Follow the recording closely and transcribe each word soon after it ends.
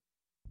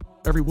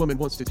Every woman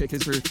wants to take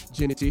his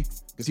virginity,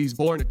 cause he's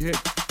born again.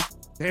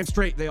 Damn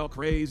straight, they all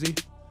crazy.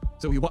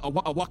 So I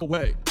walk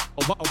away.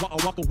 I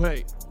walk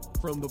away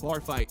from the bar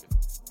fight.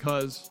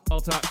 Cause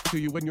I'll talk to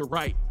you when you're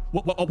right.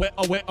 When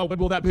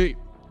will that be?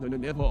 No,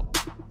 never.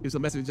 It's a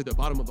message at the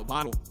bottom of the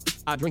bottle.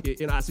 I drink it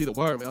and I see the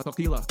worm.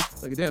 Tequila.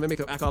 Like, damn, it make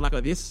it act all like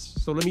this.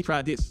 So let me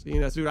try this. You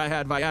know, dude, I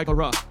had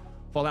Viagra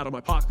fall out of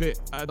my pocket.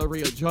 I had to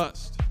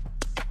readjust.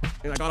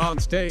 And I got on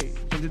stage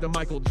and did the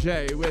Michael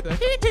J with a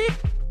hee hee.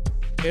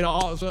 And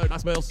all of a sudden, I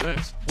smell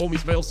sex. Homie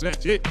smell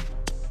sex, yeah.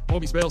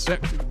 Homie smell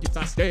sex. He gets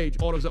on stage,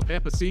 orders up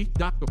Pepper C.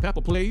 Dr.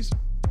 Pepper, please.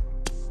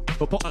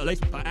 But put a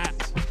lace with my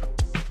ass.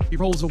 He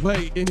rolls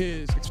away in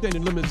his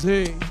extended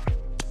limousine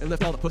and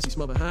left all the pussy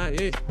smell behind,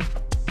 yeah.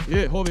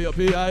 Yeah, homie up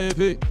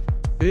P-I-M-P.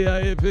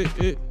 P-I-M-P,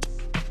 yeah.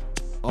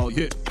 Oh,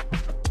 yeah.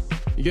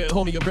 Yeah,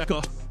 homie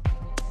Eureka.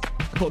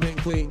 I come in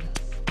clean.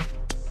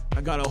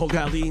 I got a whole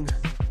gallon.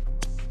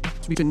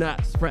 Sweeping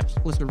knots, fresh,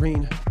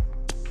 Listerine.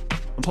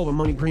 I'm pulling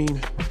money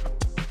green.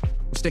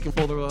 I'm sticking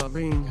for the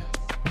ring.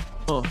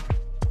 A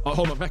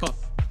home record.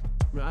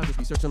 I just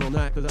be searching all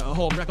night, cause a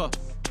home record.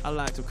 I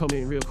like to come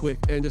in real quick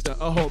and just a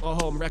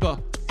home record.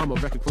 I'm a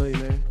record player,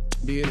 man.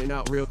 Be in and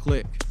out real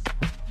quick.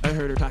 I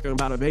heard her talking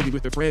about a baby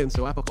with her friends,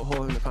 so I put a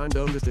hole in the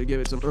condom just to give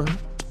it some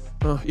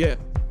yeah.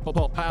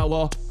 Pop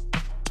power.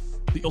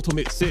 The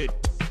ultimate Sid.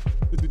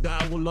 The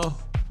dollar,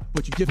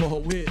 but you give her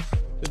wish.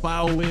 The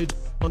bio wid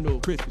under a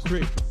Christmas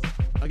tree.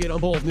 I get on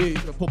both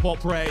knees and pop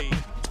praise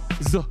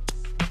for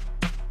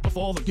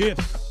all the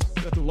gifts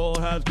that the Lord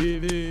has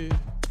given.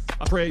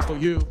 I praise for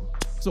you,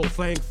 so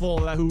thankful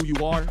that who you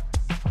are.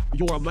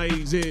 You're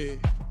amazing,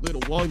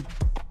 little one.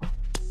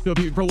 To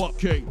be grow up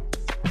king,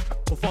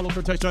 or follow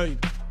temptation.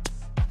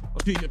 I'll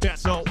keep it that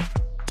so.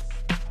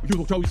 You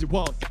the chosen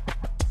one.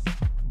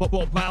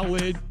 But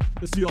bowing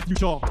to see our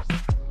future.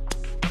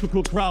 To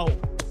cook crowd,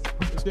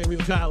 stay real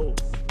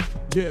child.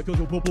 Yeah, cause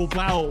of bubble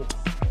bow.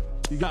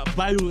 You got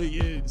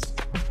violins.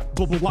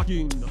 Bubble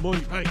walking,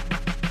 money bank,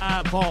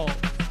 eyeball.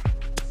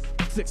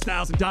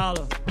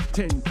 $6,000,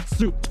 10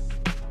 soup.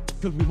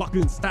 Cause we walk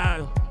in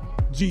style.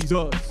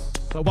 Jesus,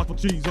 I walk for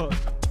Jesus.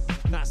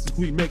 Nice and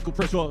clean, make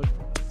compression.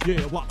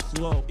 Yeah, walk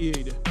slow,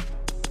 in.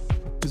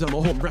 Cause I'm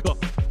a home wrecker.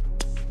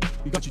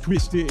 You got you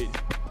twisted.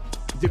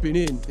 Dipping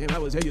in, and I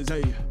was A.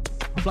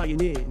 Flying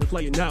in and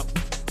flying out.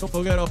 Don't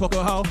forget our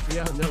fucker how,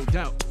 yeah, no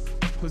doubt.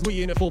 Cause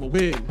we in it for the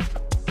win.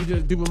 We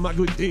just doing my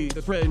good deed.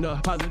 That's spreading the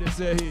positive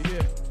say,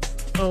 yeah.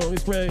 Oh,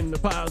 it's spreading the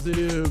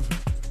positive.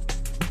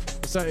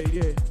 Say,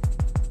 yeah.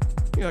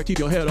 You gotta keep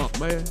your head up,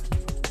 man.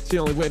 It's the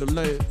only way to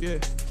live, yeah.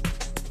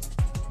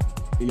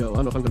 Yo, I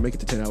don't know if I'm gonna make it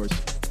to 10 hours.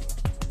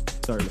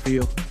 Starting to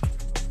feel.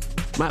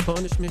 My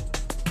punishment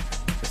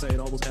for saying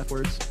all those F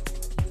words.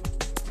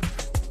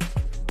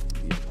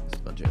 Yeah,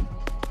 it's my jam.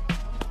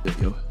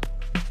 Yo,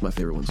 it's my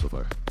favorite one so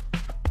far.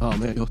 Oh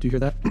man, yo, do you hear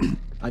that?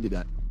 I did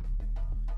that.